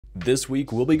This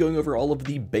week, we'll be going over all of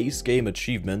the base game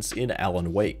achievements in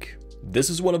Alan Wake. This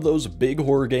is one of those big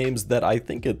horror games that I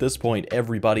think at this point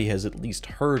everybody has at least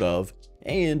heard of,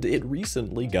 and it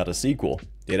recently got a sequel.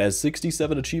 It has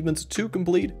 67 achievements to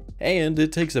complete, and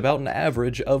it takes about an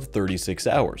average of 36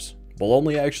 hours. We'll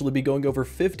only actually be going over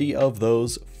 50 of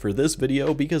those for this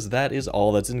video because that is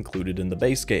all that's included in the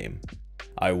base game.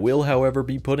 I will, however,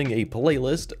 be putting a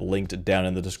playlist linked down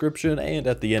in the description and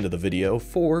at the end of the video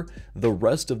for the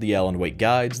rest of the Alan Wake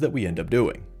guides that we end up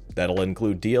doing. That'll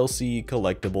include DLC,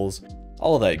 collectibles,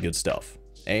 all that good stuff.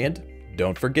 And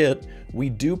don't forget, we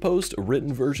do post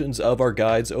written versions of our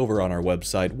guides over on our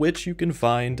website, which you can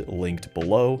find linked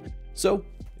below. So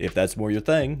if that's more your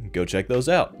thing, go check those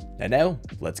out. And now,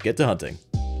 let's get to hunting.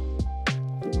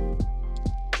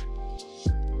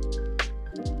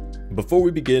 Before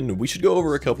we begin, we should go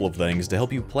over a couple of things to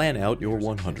help you plan out your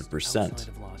 100%.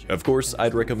 Of course,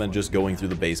 I'd recommend just going through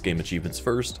the base game achievements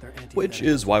first, which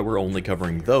is why we're only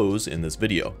covering those in this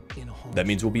video. That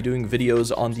means we'll be doing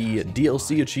videos on the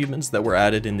DLC achievements that were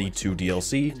added in the 2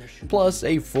 DLC, plus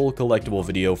a full collectible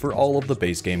video for all of the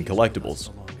base game collectibles.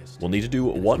 We'll need to do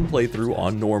one playthrough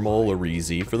on normal or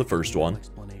easy for the first one.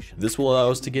 This will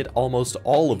allow us to get almost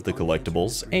all of the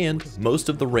collectibles and most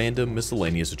of the random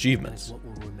miscellaneous achievements.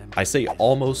 I say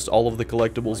almost all of the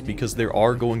collectibles because there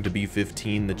are going to be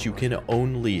 15 that you can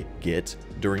only get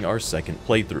during our second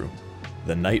playthrough,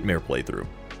 the Nightmare playthrough.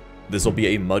 This will be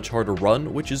a much harder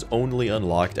run, which is only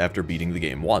unlocked after beating the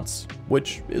game once,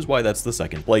 which is why that's the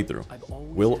second playthrough.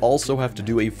 We'll also have to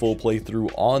do a full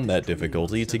playthrough on that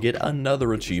difficulty to get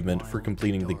another achievement for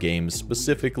completing the game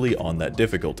specifically on that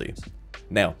difficulty.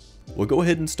 Now, we'll go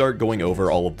ahead and start going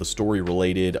over all of the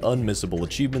story-related, unmissable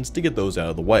achievements to get those out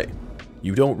of the way.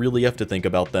 You don't really have to think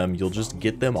about them, you'll just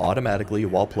get them automatically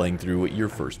while playing through your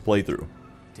first playthrough.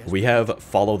 We have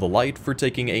Follow the Light for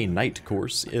taking a night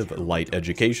course of light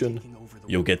education.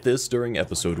 You'll get this during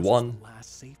episode 1.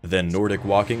 Then Nordic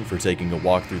Walking for taking a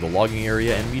walk through the logging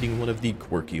area and meeting one of the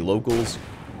quirky locals.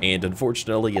 And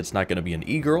unfortunately, it's not going to be an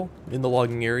e-girl in the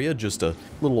logging area, just a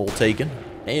little old taken.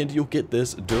 And you'll get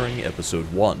this during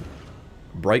episode 1.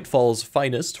 Bright Fall's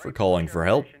Finest for calling for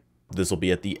help. This will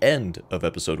be at the end of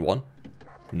episode 1.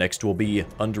 Next will be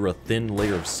Under a Thin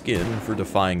Layer of Skin for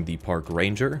defying the Park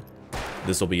Ranger.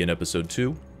 This will be in episode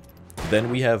 2. Then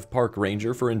we have Park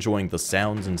Ranger for enjoying the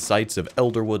sounds and sights of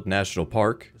Elderwood National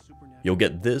Park. You'll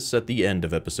get this at the end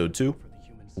of episode 2.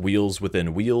 Wheels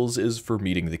Within Wheels is for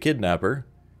meeting the kidnapper.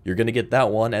 You're going to get that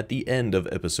one at the end of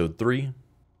episode 3.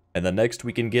 And then next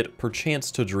we can get Perchance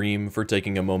to Dream for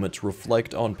taking a moment to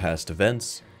reflect on past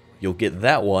events. You'll get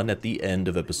that one at the end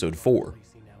of episode 4.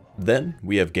 Then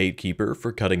we have Gatekeeper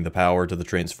for cutting the power to the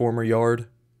transformer yard.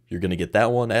 You're going to get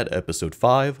that one at episode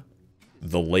 5.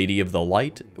 The Lady of the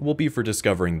Light will be for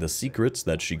discovering the secrets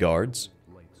that she guards.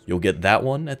 You'll get that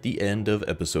one at the end of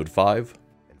episode 5.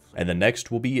 And the next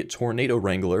will be Tornado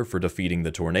Wrangler for defeating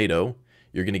the tornado.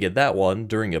 You're going to get that one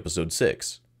during episode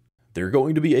 6. There are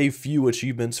going to be a few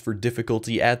achievements for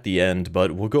difficulty at the end,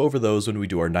 but we'll go over those when we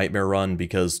do our Nightmare run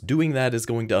because doing that is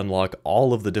going to unlock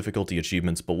all of the difficulty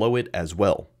achievements below it as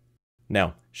well.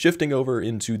 Now, shifting over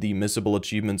into the missable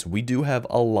achievements, we do have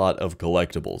a lot of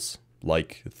collectibles,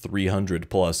 like 300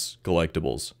 plus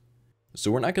collectibles. So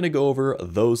we're not going to go over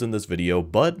those in this video,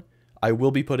 but I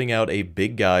will be putting out a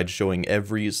big guide showing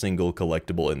every single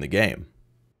collectible in the game.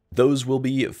 Those will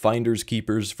be Finders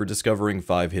Keepers for discovering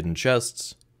 5 hidden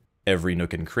chests, every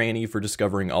Nook and Cranny for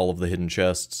discovering all of the hidden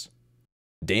chests,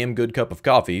 Damn Good Cup of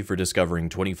Coffee for discovering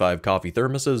 25 coffee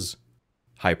thermoses,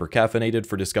 Hypercaffeinated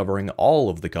for discovering all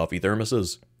of the coffee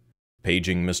thermoses,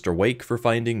 Paging Mr. Wake for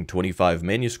finding 25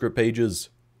 manuscript pages,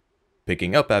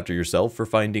 Picking Up After Yourself for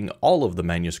finding all of the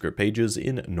manuscript pages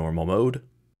in normal mode,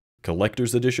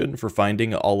 Collector's Edition for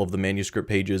finding all of the manuscript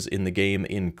pages in the game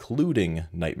including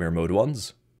Nightmare Mode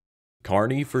ones,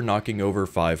 Cranny for knocking over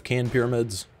 5 can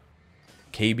pyramids,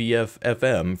 KBF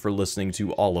FM for listening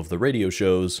to all of the radio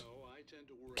shows,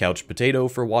 Couch Potato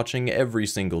for watching every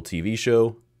single TV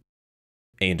show,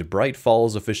 and Bright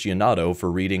Falls Aficionado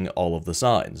for reading all of the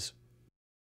signs.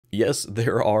 Yes,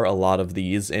 there are a lot of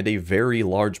these, and a very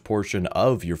large portion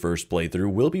of your first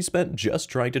playthrough will be spent just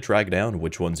trying to track down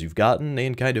which ones you've gotten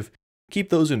and kind of keep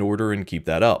those in order and keep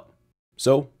that up.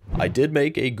 So, I did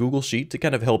make a Google Sheet to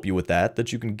kind of help you with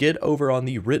that you can get over on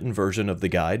the written version of the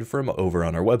guide from over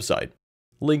on our website.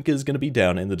 Link is going to be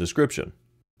down in the description.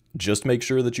 Just make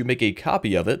sure that you make a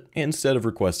copy of it instead of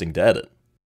requesting to edit.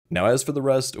 Now as for the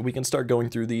rest, we can start going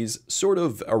through these sort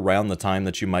of around the time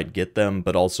that you might get them,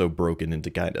 but also broken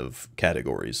into kind of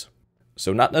categories.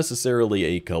 So not necessarily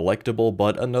a collectible,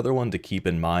 but another one to keep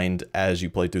in mind as you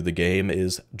play through the game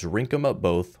is drink 'em up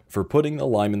both for putting the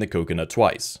lime in the coconut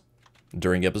twice.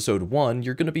 During episode 1,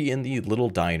 you're going to be in the little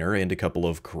diner and a couple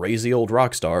of crazy old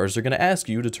rock stars are going to ask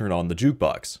you to turn on the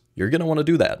jukebox. You're going to want to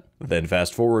do that. Then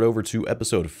fast forward over to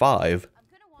episode 5,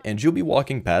 and you'll be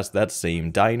walking past that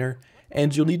same diner,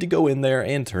 and you'll need to go in there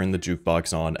and turn the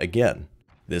jukebox on again.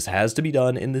 This has to be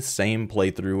done in the same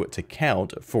playthrough to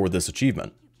count for this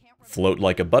achievement. Float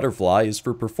like a butterfly is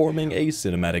for performing a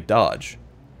cinematic dodge.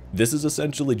 This is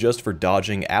essentially just for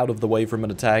dodging out of the way from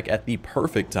an attack at the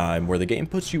perfect time where the game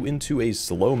puts you into a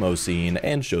slow-mo scene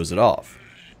and shows it off.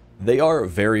 They are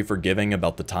very forgiving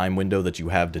about the time window that you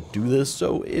have to do this,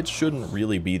 so it shouldn't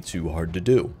really be too hard to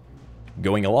do.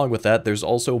 Going along with that, there's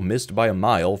also missed by a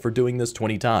mile for doing this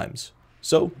 20 times.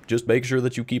 So just make sure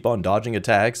that you keep on dodging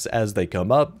attacks as they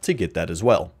come up to get that as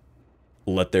well.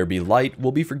 Let There Be Light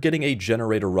will be for getting a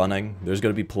generator running. There's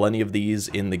going to be plenty of these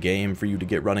in the game for you to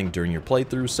get running during your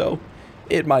playthrough, so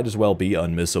it might as well be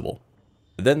unmissable.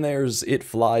 Then there's It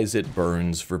Flies, It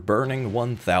Burns for burning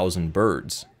 1,000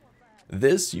 birds.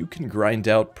 This you can grind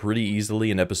out pretty easily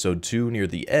in episode 2 near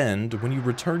the end when you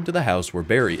return to the house where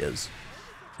Barry is.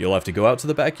 You'll have to go out to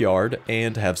the backyard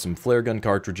and have some flare gun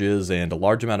cartridges and a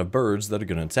large amount of birds that are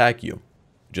going to attack you.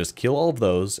 Just kill all of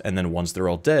those, and then once they're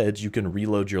all dead, you can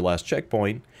reload your last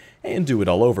checkpoint and do it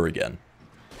all over again.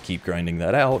 Keep grinding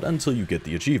that out until you get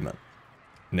the achievement.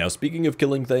 Now speaking of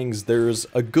killing things, there's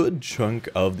a good chunk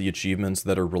of the achievements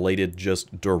that are related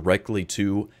just directly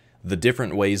to the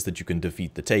different ways that you can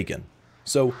defeat the Taken.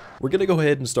 So we're going to go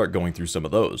ahead and start going through some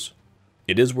of those.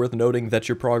 It is worth noting that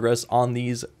your progress on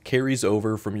these carries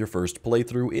over from your first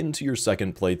playthrough into your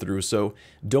second playthrough, so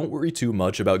don't worry too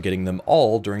much about getting them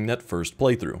all during that first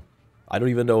playthrough. I don't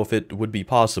even know if it would be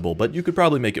possible, but you could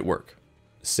probably make it work.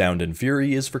 Sound and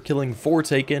Fury is for killing 4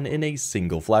 Taken in a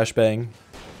single flashbang.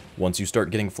 Once you start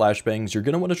getting flashbangs, you're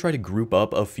going to want to try to group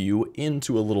up a few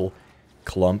into a little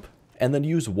clump, and then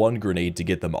use 1 grenade to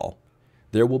get them all.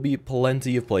 There will be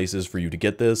plenty of places for you to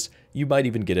get this, you might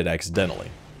even get it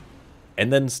accidentally.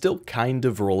 And then still kind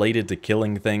of related to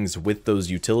killing things with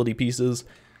those utility pieces,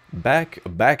 back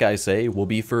I say, will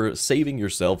be for saving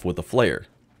yourself with a flare.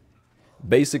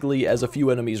 Basically, as a few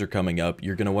enemies are coming up,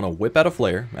 you're going to want to whip out a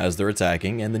flare as they're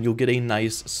attacking, and then you'll get a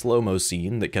nice slow-mo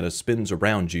scene that kind of spins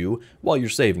around you while you're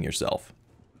saving yourself.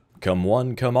 Come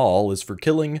One, Come All is for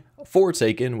killing 4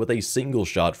 Taken with a single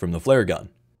shot from the flare gun.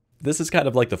 This is kind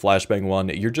of like the flashbang one.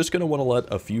 You're just going to want to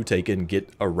let a few Taken get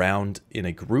around in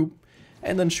a group,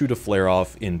 and then shoot a flare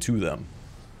off into them.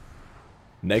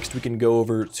 Next we can go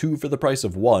over 2 for the price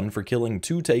of 1 for killing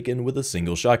 2 Taken with a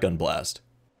single shotgun blast.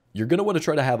 You're going to want to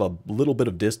try to have a little bit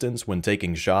of distance when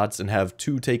taking shots and have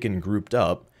 2 Taken grouped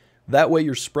up. That way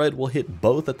your spread will hit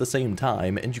both at the same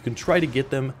time and you can try to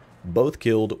get them both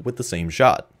killed with the same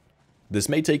shot. This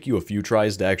may take you a few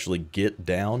tries to actually get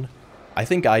down. I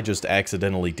think I just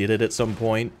accidentally did it at some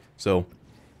point, so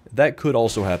that could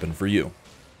also happen for you.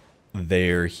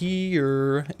 They're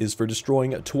Here is for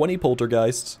destroying 20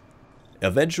 poltergeists.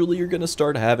 Eventually you're going to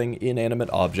start having inanimate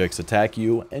objects attack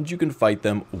you, and you can fight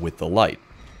them with the light.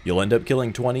 You'll end up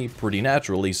killing 20 pretty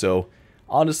naturally, so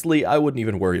honestly I wouldn't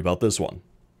even worry about this one.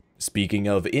 Speaking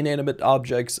of inanimate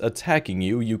objects attacking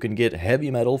you, you can get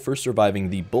heavy metal for surviving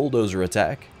the bulldozer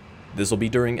attack. This will be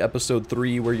during episode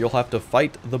 3 where you'll have to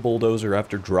fight the bulldozer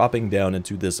after dropping down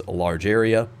into this large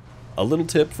area. A little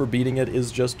tip for beating it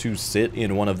is just to sit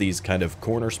in one of these kind of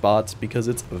corner spots because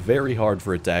it's very hard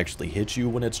for it to actually hit you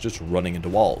when it's just running into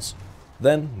walls.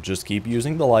 Then just keep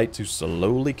using the light to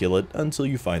slowly kill it until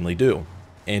you finally do.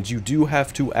 And you do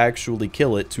have to actually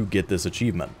kill it to get this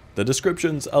achievement. The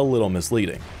description's a little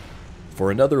misleading.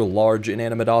 For another large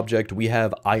inanimate object, we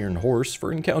have Iron Horse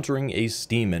for encountering a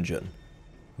steam engine.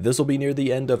 This will be near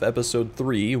the end of episode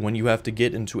 3 when you have to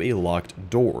get into a locked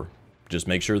door. Just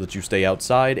make sure that you stay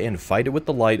outside and fight it with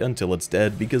the light until it's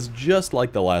dead, because just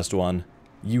like the last one,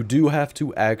 you do have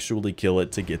to actually kill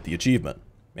it to get the achievement.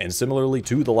 And similarly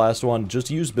to the last one, just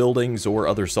use buildings or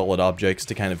other solid objects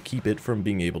to kind of keep it from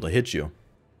being able to hit you.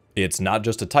 It's Not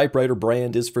Just a Typewriter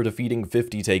brand is for defeating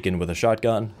 50 Taken with a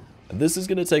shotgun. This is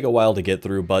going to take a while to get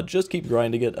through, but just keep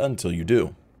grinding it until you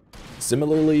do.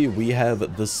 Similarly, we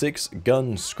have the 6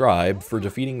 Gun Scribe for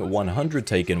defeating 100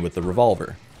 Taken with the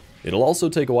revolver. It'll also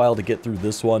take a while to get through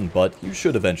this one, but you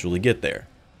should eventually get there.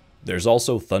 There's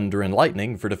also Thunder and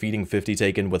Lightning for defeating 50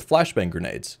 Taken with flashbang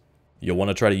grenades. You'll want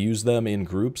to try to use them in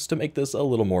groups to make this a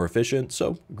little more efficient,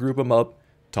 so group them up,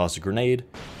 toss a grenade,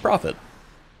 profit.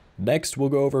 Next, we'll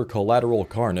go over Collateral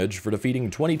Carnage for defeating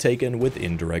 20 Taken with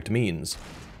indirect means.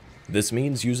 This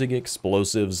means using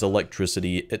explosives,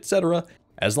 electricity, etc.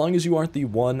 As long as you aren't the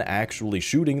one actually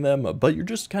shooting them, but you're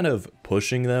just kind of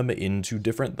pushing them into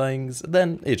different things,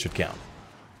 then it should count.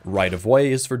 Right of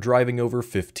way is for driving over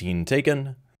 15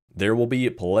 taken. There will be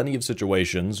plenty of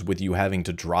situations with you having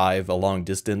to drive a long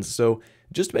distance, so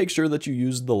just make sure that you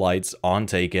use the lights on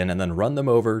taken and then run them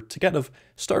over to kind of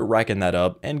start racking that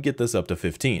up and get this up to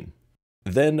 15.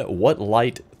 Then what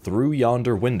light through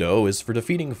yonder window is for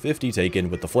defeating 50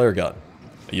 taken with the flare gun.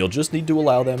 You'll just need to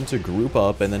allow them to group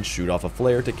up and then shoot off a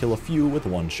flare to kill a few with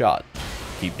one shot.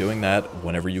 Keep doing that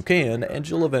whenever you can and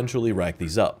you'll eventually rack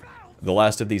these up. The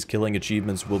last of these killing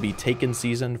achievements will be Taken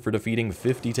Season for defeating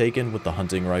 50 taken with the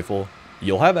hunting rifle.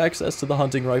 You'll have access to the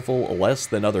hunting rifle less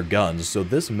than other guns, so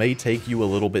this may take you a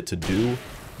little bit to do,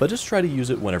 but just try to use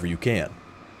it whenever you can.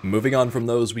 Moving on from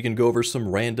those, we can go over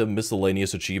some random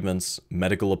miscellaneous achievements.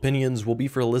 Medical opinions will be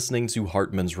for listening to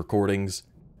Hartman's recordings.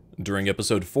 During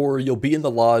episode 4, you'll be in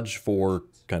the lodge for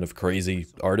kind of crazy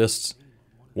artists.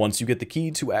 Once you get the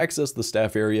key to access the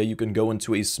staff area, you can go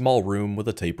into a small room with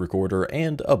a tape recorder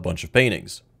and a bunch of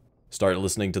paintings. Start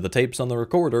listening to the tapes on the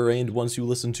recorder, and once you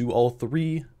listen to all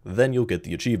 3, then you'll get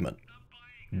the achievement.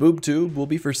 BoobTube will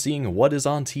be for seeing what is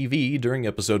on TV during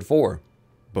episode 4.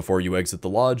 Before you exit the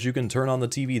lodge, you can turn on the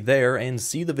TV there and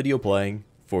see the video playing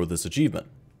for this achievement.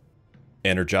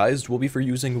 Energized will be for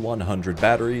using 100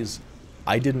 batteries.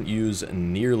 I didn't use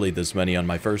nearly this many on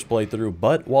my first playthrough,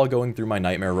 but while going through my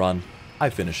nightmare run, I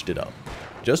finished it up.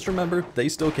 Just remember, they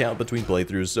still count between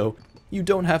playthroughs, so you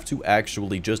don't have to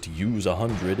actually just use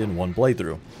 100 in one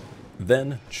playthrough.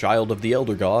 Then, Child of the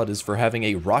Elder God is for having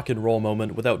a rock and roll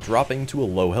moment without dropping to a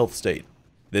low health state.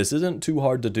 This isn't too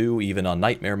hard to do even on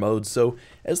nightmare mode, so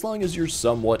as long as you're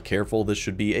somewhat careful, this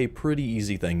should be a pretty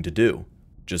easy thing to do.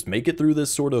 Just make it through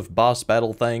this sort of boss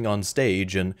battle thing on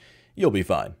stage and you'll be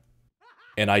fine.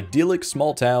 An idyllic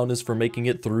small town is for making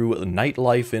it through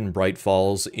nightlife in Bright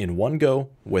Falls in one go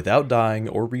without dying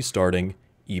or restarting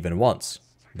even once.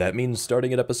 That means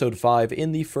starting at episode 5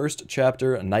 in the first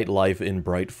chapter, Nightlife in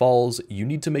Bright Falls, you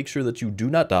need to make sure that you do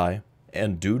not die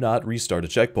and do not restart a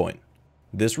checkpoint.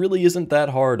 This really isn't that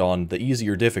hard on the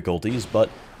easier difficulties, but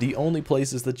the only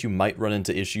places that you might run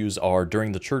into issues are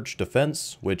during the church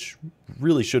defense, which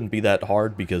really shouldn't be that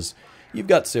hard because you've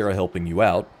got Sarah helping you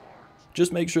out.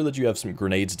 Just make sure that you have some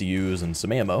grenades to use and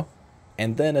some ammo.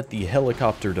 And then at the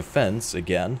helicopter defense,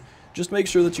 again, just make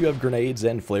sure that you have grenades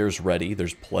and flares ready.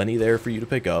 There's plenty there for you to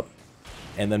pick up.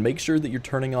 And then make sure that you're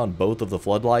turning on both of the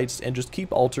floodlights and just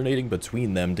keep alternating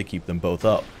between them to keep them both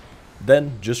up.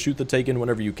 Then just shoot the Taken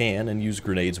whenever you can and use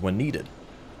grenades when needed.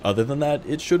 Other than that,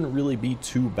 it shouldn't really be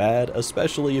too bad,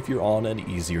 especially if you're on an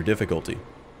easier difficulty.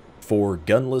 For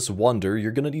Gunless Wonder,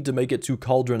 you're going to need to make it to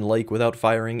Cauldron Lake without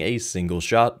firing a single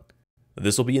shot.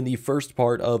 This will be in the first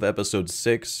part of episode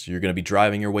 6. You're going to be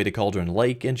driving your way to Cauldron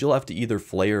Lake, and you'll have to either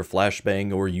flare,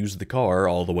 flashbang, or use the car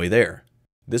all the way there.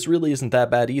 This really isn't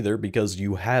that bad either, because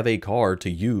you have a car to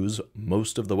use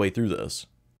most of the way through this.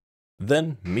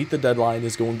 Then, Meet the Deadline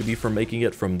is going to be for making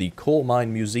it from the Coal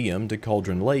Mine Museum to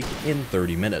Cauldron Lake in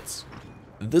 30 minutes.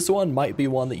 This one might be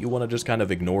one that you want to just kind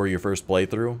of ignore your first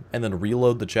playthrough, and then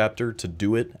reload the chapter to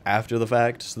do it after the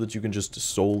fact, so that you can just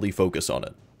solely focus on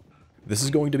it. This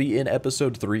is going to be in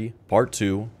episode 3, part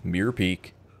 2, Mirror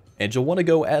Peak, and you'll want to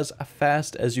go as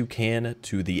fast as you can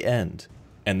to the end.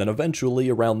 And then eventually,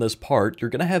 around this part, you're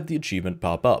going to have the achievement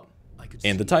pop up.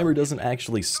 And the timer doesn't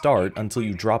actually start until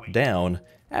you drop down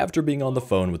after being on the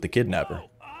phone with the kidnapper.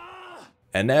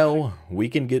 And now, we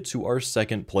can get to our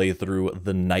second playthrough,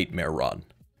 the Nightmare Run.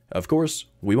 Of course,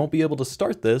 we won't be able to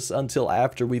start this until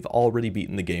after we've already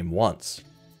beaten the game once.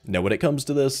 Now when it comes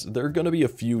to this, there are going to be a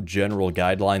few general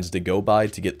guidelines to go by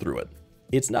to get through it.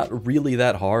 It's not really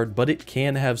that hard, but it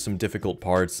can have some difficult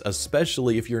parts,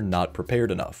 especially if you're not prepared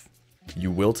enough.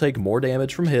 You will take more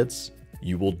damage from hits,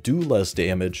 you will do less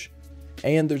damage,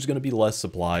 and there's going to be less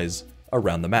supplies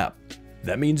around the map.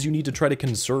 That means you need to try to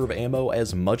conserve ammo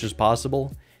as much as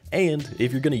possible, and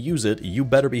if you're going to use it, you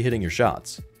better be hitting your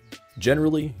shots.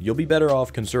 Generally, you'll be better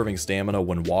off conserving stamina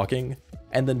when walking,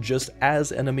 and then just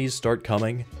as enemies start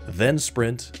coming, then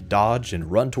sprint, dodge, and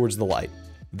run towards the light.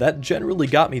 That generally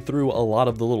got me through a lot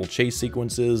of the little chase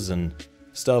sequences and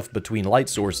stuff between light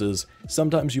sources.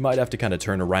 Sometimes you might have to kind of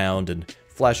turn around and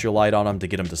flash your light on them to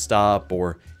get them to stop,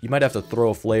 or you might have to throw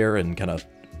a flare and kind of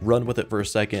run with it for a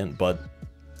second, but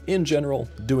in general,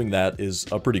 doing that is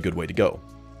a pretty good way to go,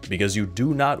 because you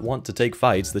do not want to take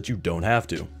fights that you don't have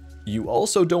to. You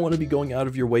also don't want to be going out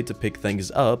of your way to pick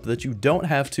things up that you don't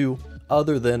have to,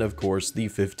 other than, of course, the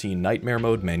 15 Nightmare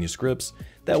Mode manuscripts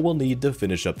that we'll need to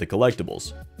finish up the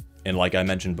collectibles. And like I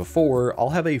mentioned before, I'll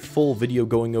have a full video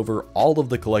going over all of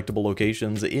the collectible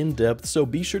locations in depth, so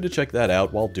be sure to check that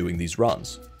out while doing these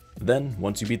runs. Then,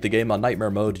 once you beat the game on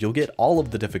Nightmare mode, you'll get all of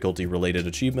the difficulty related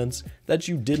achievements that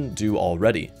you didn't do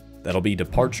already. That'll be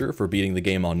Departure for beating the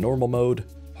game on normal mode,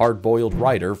 Hard-Boiled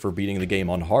Rider for beating the game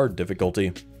on hard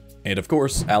difficulty, and of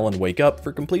course, Alan Wake Up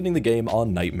for completing the game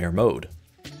on Nightmare mode.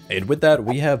 And with that,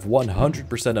 we have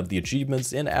 100% of the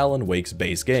achievements in Alan Wake's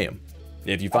base game.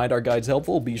 If you find our guides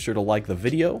helpful, be sure to like the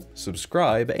video,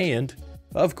 subscribe, and,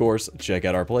 of course, check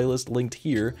out our playlist linked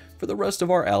here for the rest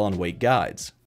of our Alan Wake guides.